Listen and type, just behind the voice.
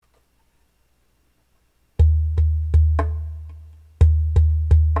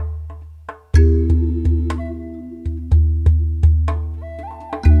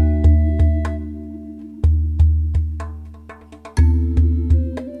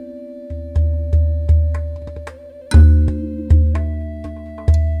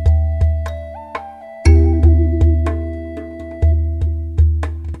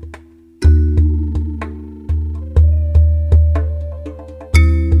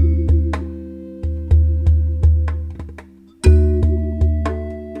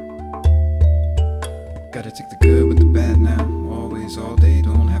Gotta take the good with the bad now. Always, all day,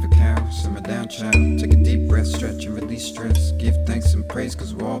 don't have a cow. Simmer down, child. Take a deep breath, stretch and release stress. Give thanks and praise,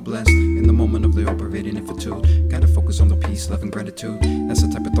 cause we're all blessed. In the moment of the all-pervading infinitude. Gotta focus on the peace, love and gratitude. That's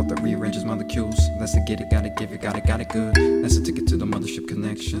the type of thought that rearranges molecules. That's the get it, gotta give it, got it good. That's the ticket to the mothership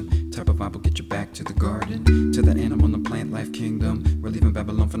connection. Type of vibe will get you back to the garden. To the animal and the plant life kingdom. We're leaving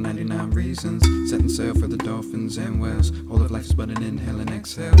Babylon for 99 reasons. Setting sail for the dolphins and whales. All of life is but an inhale and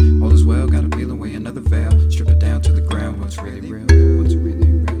exhale. All is well, gotta peel away another veil. Strip it down to the ground, what's really real? What's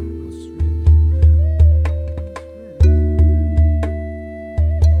really real?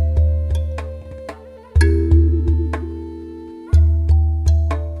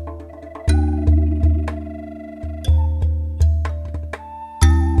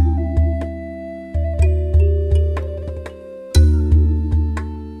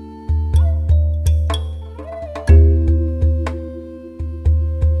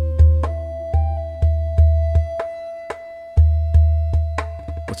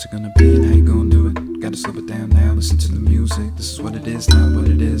 What's it gonna be and how you gonna do it? Gotta slow it down now, listen to the music. This is what it is, not what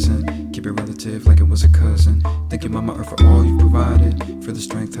it isn't. Keep it relative like it was a cousin. Thank you, Mama Earth, for all you've provided. For the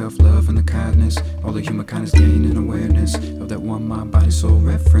strength, health, love, and the kindness. All the human kindness, gain and awareness of that one mind, body, soul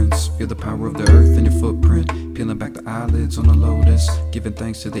reference. Feel the power of the earth in your footprint. Peeling back the eyelids on the lotus. Giving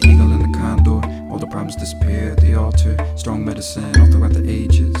thanks to the eagle and the condor. All the problems disappear at the altar. Strong medicine all throughout the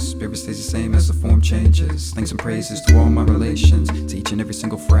ages. Spirit stays the same as the form changes. Thanks and praises to all my relations. To each and every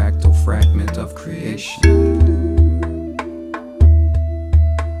single fractal fragment of creation.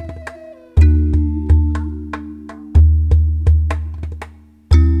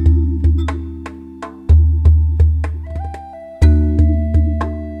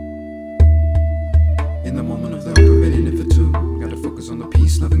 In the moment of the all-pervading infinitude, gotta focus on the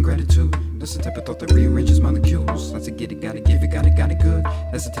peace, love, and gratitude. That's the type of thought that rearranges molecules. That's a get it, gotta give it, got it good.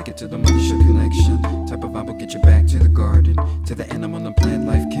 That's a ticket to the mothership connection. Type of vibe will get you back to the garden. To the animal and plant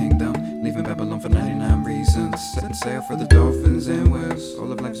life kingdom. Leaving Babylon for 99 reasons. Setting sail for the dolphins and whales.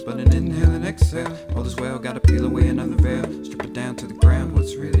 All of life's but an inhale and exhale. All is well, gotta peel away another veil. Strip it down to the ground,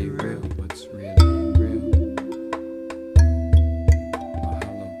 what's really real? What's really